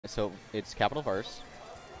So it's capital Vars.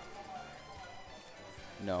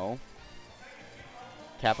 No.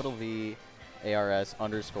 Capital V ARS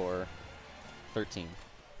underscore 13.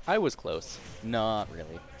 I was close. Not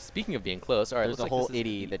really. Speaking of being close, all right. There's a whole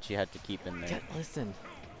itty that she had to keep in there. Listen.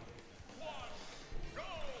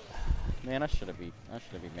 Man, I should have beat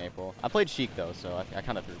Maple. I played Sheik though, so I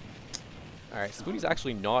kind of threw. All right, Spooney's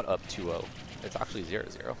actually not up 2-0. It's actually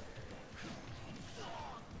 0-0.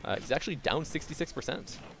 He's actually down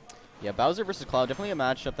 66%. Yeah, Bowser versus Cloud, definitely a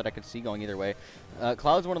matchup that I could see going either way.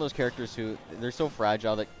 Cloud's one of those characters who, they're so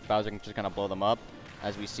fragile that Bowser can just kind of blow them up.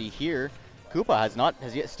 As we see here, Koopa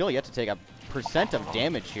has still yet to take a % of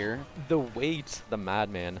damage here. The weight, the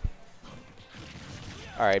madman.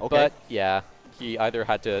 All right, Okay. but yeah, he either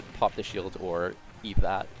had to pop the shield or eat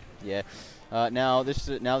that. Yeah. Now this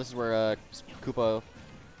is where Koopa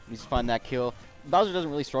needs to find that kill. Bowser doesn't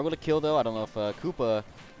really struggle to kill though. I don't know if Koopa,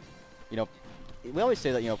 you know, we always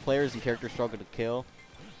say that, you know, players and characters struggle to kill.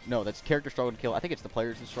 No, that's characters struggle to kill. I think it's the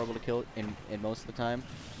players who struggle to kill in most of the time.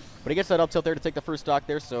 But he gets that up tilt there to take the first stock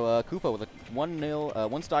there. So Koopa with a 1-0,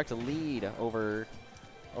 one stock to lead over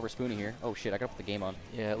Spooney here. Oh shit, I gotta put the game on.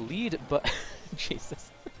 Yeah, lead, but Jesus.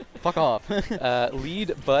 Fuck off.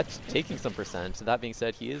 Lead, but taking some %. That being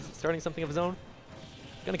said, he is starting something of his own.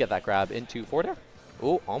 Gonna get that grab into forward air.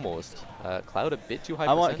 Oh, almost. Cloud a bit too high.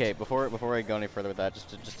 Okay, before I go any further with that,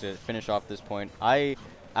 just to finish off this point, I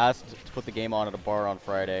asked to put the game on at a bar on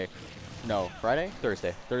Friday. No, Friday?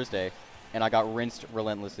 Thursday. And I got rinsed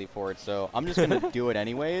relentlessly for it, so I'm just gonna do it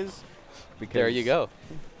anyways. Because there you go.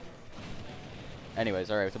 Anyways,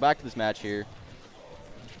 all right. So back to this match here.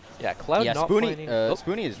 Yeah, Cloud not Spooney. finding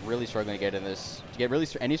Spooney is really struggling to get in this, to get really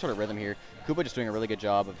any sort of rhythm here. Koopa just doing a really good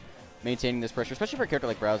job of maintaining this pressure, especially for a character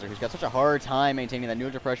like Bowser, who's got such a hard time maintaining that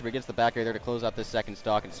neutral pressure, but gets the back air there to close out this second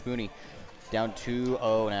stock, and Spooney down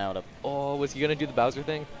 2-0 now. Oh, was he gonna do the Bowser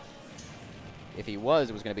thing? If he was,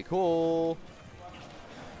 it was gonna be cool.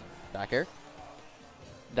 Back air.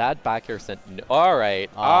 That back air sent. No, all right.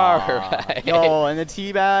 Yo, and the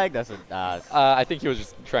teabag. That's a. I think he was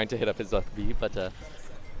just trying to hit up his B, but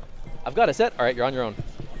I've got a set. All right, you're on your own.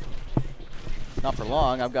 Not for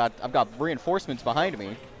long. I've got reinforcements behind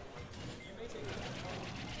me.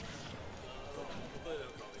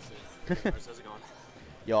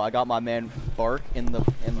 Yo, I got my man Bark in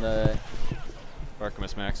the.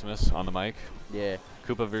 Barkimus Maximus on the mic. Yeah.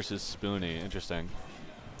 Koopa versus Spooney. Interesting.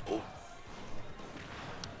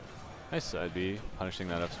 Nice side B, punishing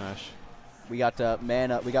that up smash. We got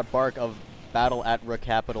we got Bark of Battle at Rook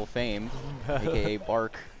Capital fame, aka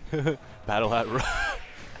Bark. Battle at Rook.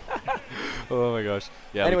 Oh my gosh.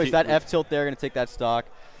 Yeah. Anyways, that F tilt there, gonna take that stock.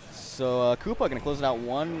 So Koopa gonna close it out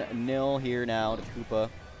 1-0 here now to Koopa.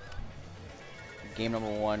 Game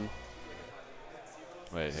number 1.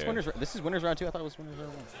 Wait, this is winners round 2. I thought it was winners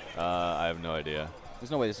round 1. I have no idea.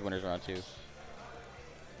 There's no way this is winners round 2.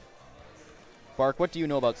 Bark, what do you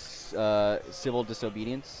know about civil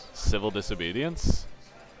disobedience? Civil disobedience?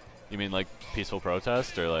 You mean like peaceful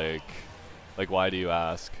protest, or like why do you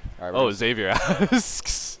ask? Right, oh, Xavier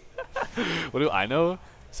asks. What do I know?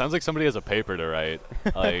 Sounds like somebody has a paper to write.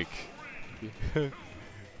 Like,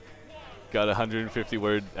 got a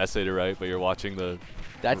 150-word essay to write, but you're watching the.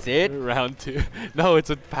 That's it? Round 2. No, it's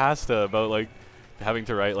a pasta about like having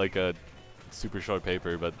to write like a super short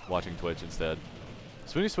paper, but watching Twitch instead.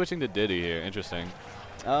 Spooney's switching to Diddy here. Interesting.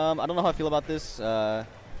 I don't know how I feel about this. I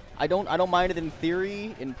don't mind it in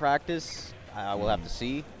theory. In practice, I will have to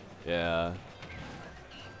see. Yeah.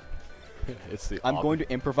 It's the. I'm going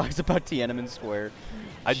to improvise about Tiananmen Square.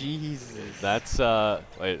 Jesus. That's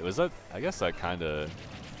wait, was that? I guess that kind of.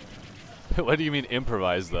 What do you mean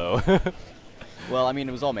improvise though? Well, I mean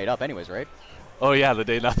it was all made up, anyways, right? Oh yeah, the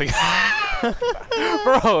day nothing.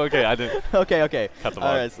 Bro, okay, I didn't. Okay. Cut the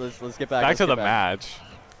all right, so let's get back. Back to the match.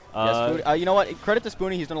 You know what? Credit to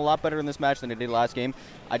Spooney. He's done a lot better in this match than he did last game.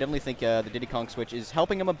 I definitely think the Diddy Kong switch is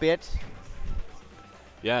helping him a bit.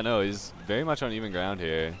 Yeah, no, he's very much on even ground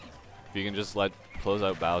here. If you can just close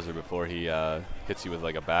out Bowser before he hits you with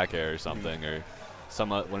like a back air or something, or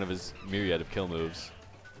one of his myriad of kill moves,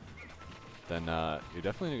 then you're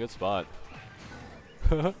definitely in a good spot.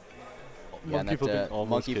 Yeah, monkey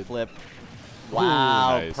flip. Ooh,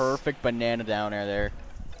 Wow, nice. Perfect banana down air there.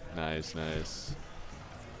 Nice. It's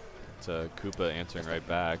Koopa answering right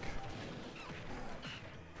back.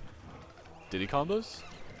 Diddy combos?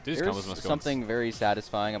 Diddy's combos must go something very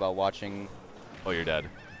satisfying about watching. Oh, you're dead.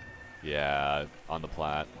 Yeah, on the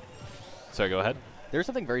plat. Sorry, go ahead. There's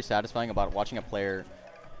something very satisfying about watching a player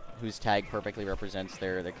whose tag perfectly represents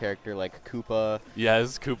their character, like Koopa.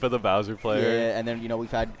 Yes, Koopa the Bowser player. Yeah, and then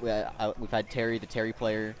we've had Terry, the Terry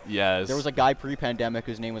player. Yes. There was a guy pre-pandemic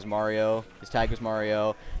whose name was Mario. His tag was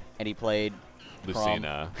Mario, and he played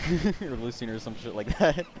Lucina. or Lucina or some shit like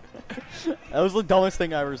that. That was the dumbest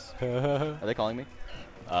thing I ever. Are they calling me?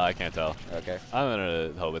 I can't tell. Okay. I'm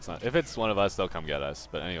gonna hope it's not. If it's one of us, they'll come get us.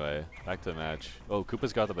 But anyway, back to the match. Oh,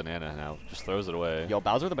 Koopa's got the banana now. Just throws it away. Yo,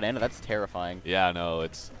 Bowser the banana. That's terrifying. Yeah, no,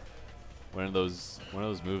 it's one of those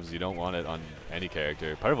moves you don't want it on any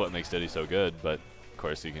character. Part of what makes Diddy so good, but of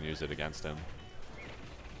course you can use it against him.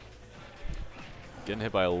 Getting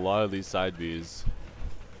hit by a lot of these side Bs.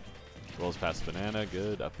 Rolls past the banana.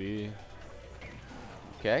 Good. Up B.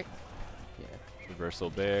 Okay. Yeah.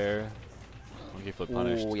 Reversal bear. Monkey flip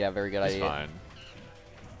punished. Oh, yeah, very good idea. Fine.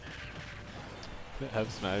 Have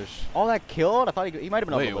smash. All that killed? I thought he might have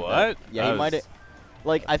been able to live that. What? Yeah, That he might have. was-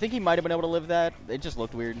 Like, I think he might have been able to live that. It just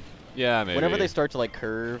looked weird. Yeah, maybe. Whenever they start to, like,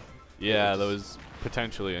 curve. Yeah, that was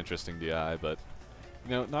potentially interesting DI, but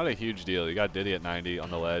not a huge deal. You got Diddy at 90 on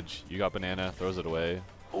the ledge. You got banana, throws it away.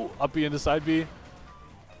 Oh, up B into side B.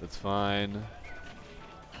 That's fine.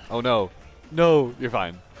 Oh no, no, you're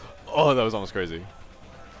fine. Oh, that was almost crazy.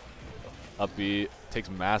 Up B takes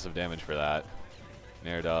massive damage for that.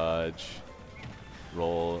 Nair dodge.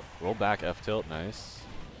 Roll back F tilt, nice.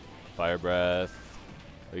 Fire breath.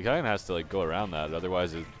 He kind of has to like go around that,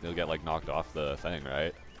 otherwise he'll get like knocked off the thing,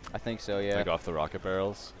 right? I think so, yeah. Like off the rocket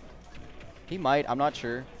barrels. He might. I'm not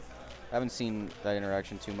sure. I haven't seen that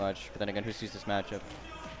interaction too much. But then again, who sees this matchup?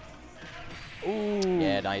 Ooh.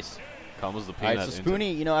 Yeah, nice. Combos the All peanut. right, so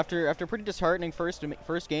Spooney, after a pretty disheartening first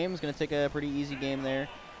game, is going to take a pretty easy game there.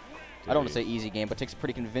 I don't want to say easy game, but takes a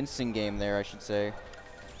pretty convincing game there, I should say.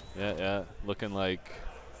 Yeah. Looking like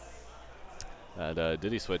that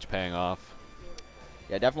Diddy switch paying off.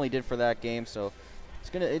 Yeah, definitely did for that game. So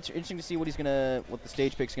it's interesting to see what the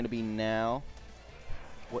stage pick's gonna be now.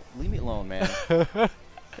 What? Leave me alone, man.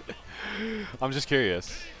 I'm just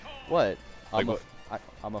curious. What? Like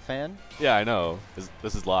I'm a fan. Yeah, I know.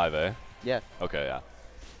 This is live, eh? Yeah. Okay, yeah.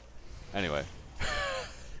 Anyway,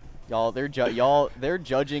 They're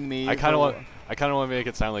judging me. I kind of want to make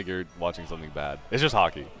it sound like you're watching something bad. It's just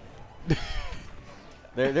hockey.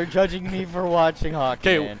 They're judging me for watching hockey.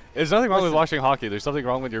 Okay, Man. there's nothing wrong with Listen. watching hockey. There's something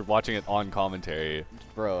wrong when you're watching it on commentary.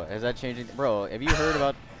 Bro, is that changing? Bro, have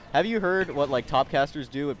you heard what like top casters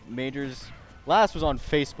do at majors? Last was on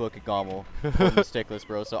Facebook at Gommel, Stickless,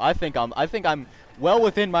 bro. So I think I'm well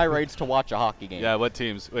within my rights to watch a hockey game. Yeah, what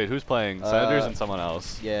teams? Wait, who's playing? Senators and someone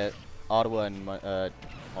else. Yeah, Ottawa and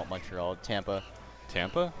Montreal, Tampa.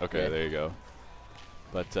 Tampa? Okay, Yeah. there you go.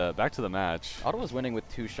 But back to the match. Ottawa's winning with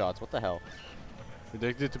 2 shots. What the hell?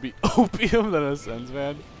 Predicted to be opium than a Sens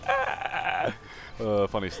man.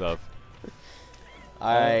 Funny stuff.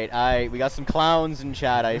 All right. We got some clowns in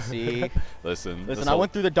chat, I see. Listen, I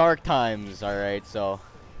went through the dark times, all right, so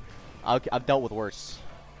I've dealt with worse.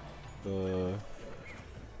 Oh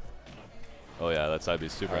yeah, that side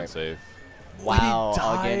B's super Alright. unsafe. Wow, He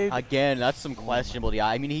died? again, that's some questionable. Yeah,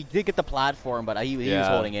 I mean, he did get the platform, but he was Yeah.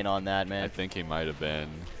 holding in on that, I man. think he might have been.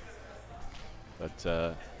 But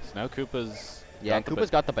so now Koopa's. Yeah, and Koopa's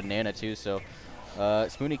got the banana, too, so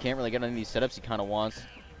Spooney can't really get any of these setups he kind of wants.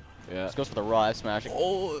 Yeah. Just goes for the raw F smash.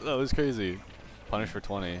 Oh, that was crazy. Punish for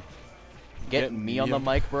 20. Get me on the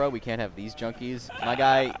mic, bro. We can't have these junkies. My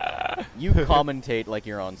guy, you commentate like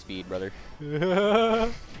you're on speed, brother.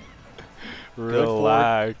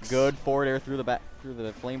 Relax. Good forward air through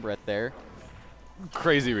the flame breath there.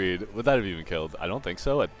 Crazy read. Would that have even killed? I don't think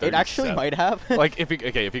so. At It actually 37. might have. Like if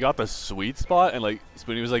he got the sweet spot and like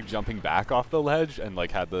Spooney was like jumping back off the ledge and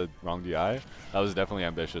like had the wrong DI, that was definitely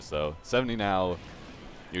ambitious though. 70 now,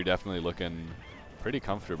 you're definitely looking pretty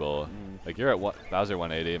comfortable. Like you're at Bowser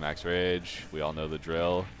 180 max rage. We all know the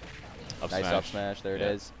drill. Up Nice smash. up smash. There it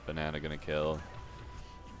is. Banana gonna kill.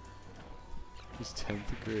 He's 10th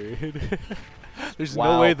grade. There's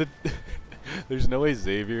Wow. no way that. There's no way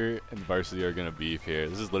Xavier and Varsity are gonna beef here.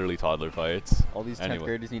 This is literally toddler fights. All these 10th Anyway.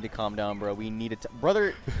 graders need to calm down, bro. We need it.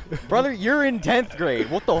 Brother, you're in 10th grade.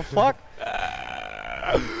 What the fuck?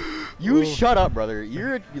 You shut up, brother. You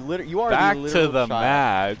are Back the to literal the child.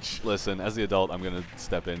 match. Listen, as the adult, I'm gonna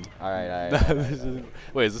step in. All right.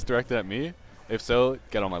 Wait, is this directed at me? If so,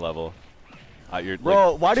 get on my level. You're,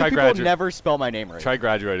 Bro, like, why do try people never spell my name right? Try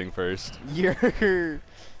graduating first. You're.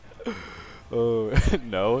 Oh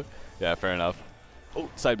no. Yeah, fair enough. Oh,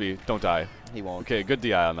 side B, don't die. He won't. Okay, good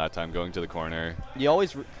DI on that time, going to the corner. You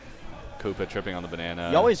always Koopa tripping on the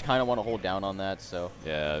banana. kind of want to hold down on that. So.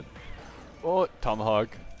 Yeah. Oh, tomahawk.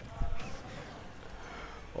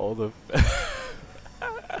 All the.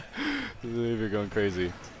 You're going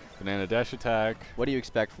crazy. Banana dash attack. What do you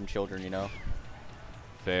expect from children, you know?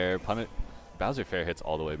 Fair. Pun it. Bowser fair hits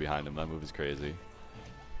all the way behind him. That move is crazy.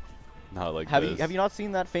 Not like Have this. you not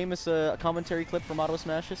seen that famous commentary clip from Ottawa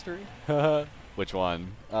Smash history? Which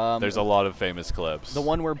one? There's a lot of famous clips. The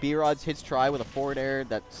one where B-Rods hits Try with a forward air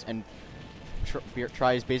and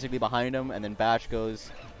Try is basically behind him, and then Bash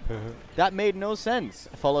goes, that made no sense,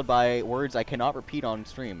 followed by words I cannot repeat on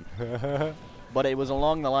stream. But it was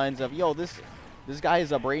along the lines of, yo, this guy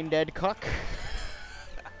is a brain-dead cuck.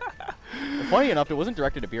 Funny enough, it wasn't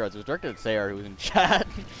directed at B-Rods, it was directed at Sayar, who was in chat.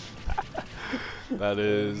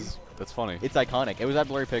 That's funny. It's iconic. It was at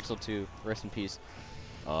Blurry Pixel 2. Rest in peace.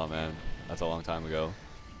 Oh, man. That's a long time ago.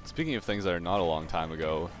 Speaking of things that are not a long time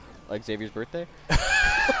ago. Like Xavier's birthday?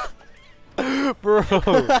 Bro.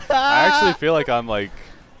 I actually feel like I'm, like,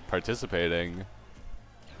 participating.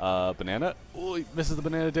 Banana? Oh, he misses the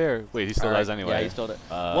banana dare. Wait, he still does anyway. Yeah, he still does.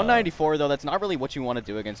 194, though, that's not really what you want to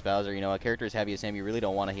do against Bowser. You know, a character as heavy as him, you really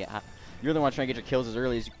don't want to... You really want to try and get your kills as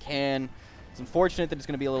early as you can. It's unfortunate that it's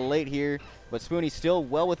going to be a little late here, but Spooney's still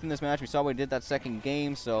well within this match. We saw what he did that second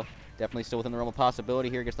game, so definitely still within the realm of possibility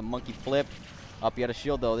here. Gets the monkey flip. Up, you had a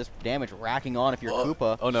shield, though. This damage racking on if you're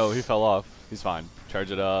Koopa. Oh, no, he fell off. He's fine.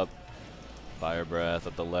 Charge it up. Fire breath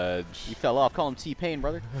at the ledge. He fell off. Call him T-Pain,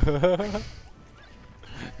 brother.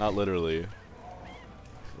 Not literally.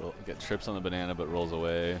 Get trips on the banana, but rolls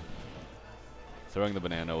away. Throwing the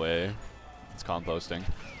banana away. It's composting.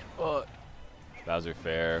 Bowser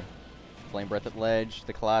fair. Flame breath at ledge,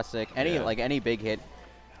 the classic. Any big hit.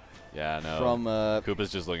 Yeah, no. From Koopa's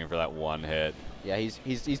just looking for that one hit. Yeah, he's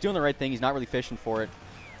doing the right thing. He's not really fishing for it.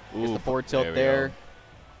 Ooh, gets the forward tilt there.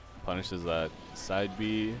 Punishes that side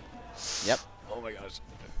B. Yep. Oh my gosh.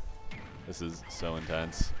 This is so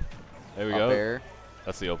intense. There we Up go. air.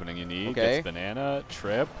 That's the opening you need. Okay. Gets banana,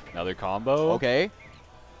 trip, another combo. Okay.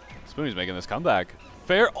 Spooney's making this comeback.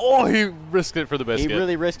 Fair. Oh, he risked it for the biscuit. He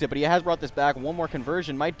really risked it, but he has brought this back. One more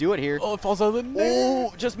conversion might do it here. Oh, it falls out of the net.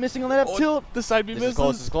 Oh, just missing on that up tilt. The side B misses. This is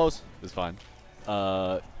close. This is close. It's fine.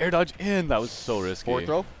 Air dodge in. That was so risky. Forward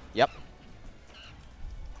throw. Yep.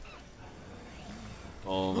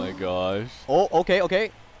 Oh my gosh. Oh, okay,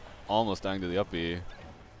 okay. Almost dying to the up B.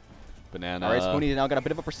 Banana. All right, Spooney now got a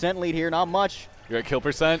bit of a percent lead here. Not much. You're at kill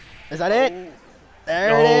percent. Is that it?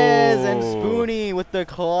 There it is. And Spooney with the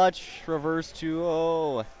clutch reverse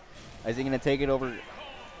 2-0. Is he going to take it over?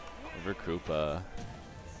 Over Koopa.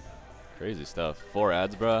 Crazy stuff. 4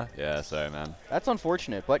 ads, bruh. Yeah, sorry, man. That's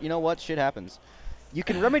unfortunate, but you know what? Shit happens. You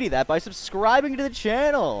can remedy that by subscribing to the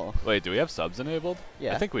channel. Wait, do we have subs enabled?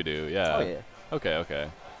 Yeah. I think we do, yeah. Oh, yeah. Okay, okay.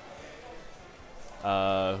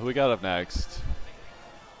 Who we got up next?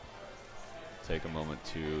 Take a moment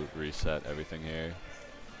to reset everything here.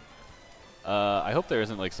 I hope there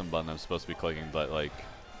isn't like some button I'm supposed to be clicking, but like...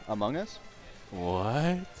 Among Us?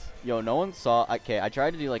 What? Yo, no one saw... Okay, I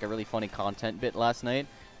tried to do like a really funny content bit last night.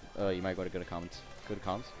 You might go to comments. Go to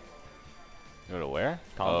comms. Go to where?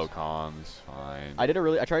 Comms. Oh, comms. Fine.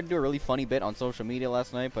 I tried to do a really funny bit on social media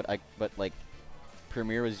last night, but like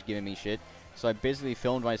Premiere was giving me shit. So I basically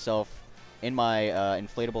filmed myself in my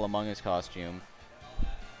inflatable Among Us costume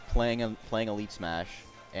playing Elite Smash,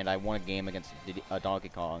 and I won a game against Donkey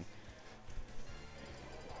Kong.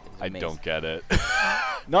 I don't get it.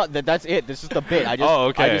 No, that's it. This is the bit.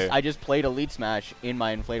 okay. I just played Elite Smash in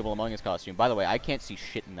my inflatable Among Us costume. By the way, I can't see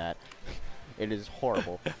shit in that. It is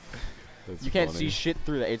horrible. You can't see shit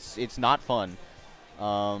through that. It's not fun.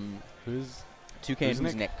 Who's 2K and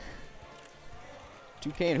who's Nick?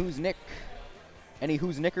 2K and who's Nick? Any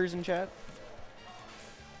who's Nickers in chat?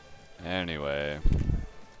 Anyway.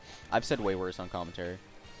 I've said way worse on commentary.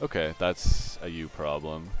 Okay, that's a you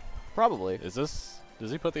problem. Probably. Is this...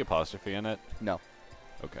 Does he put the apostrophe in it? No.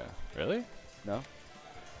 Okay. Really? No.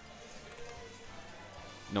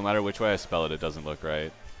 No matter which way I spell it, it doesn't look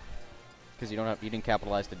right. Because you didn't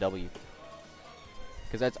capitalize the W.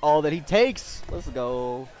 Because that's all that he takes. Let's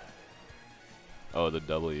go. Oh, the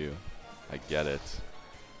W. I get it.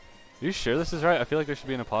 Are you sure this is right? I feel like there should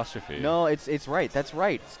be an apostrophe. No, it's right. That's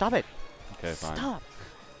right. Stop it. Okay, fine. Stop.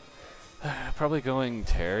 Probably going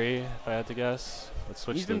Terry, if I had to guess. Let's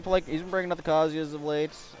switch. He's been breaking out the Kazuya as of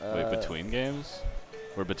late. Wait, between games?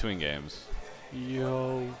 We're between games.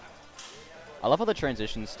 Yo. I love how the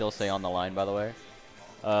transitions still say on the line, by the way.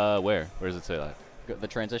 Where? Where does it say that? The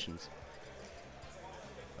transitions.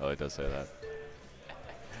 Oh, it does say that.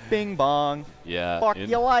 Bing bong. Yeah. Fuck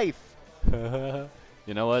your life.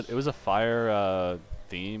 You know what? It was a fire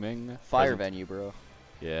theming. Fire venue, bro.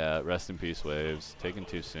 Yeah, rest in peace, Waves. Taken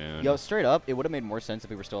too soon. Yo, straight up, it would have made more sense if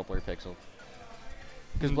we were still at Blurry Pixel.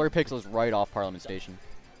 Because Blurry Pixel is right off Parliament Station.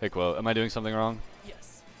 Hey, Quo, am I doing something wrong?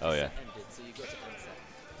 Yes. Oh, yeah. Ended, so you go to unset.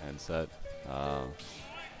 And set.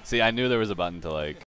 See, I knew there was a button to like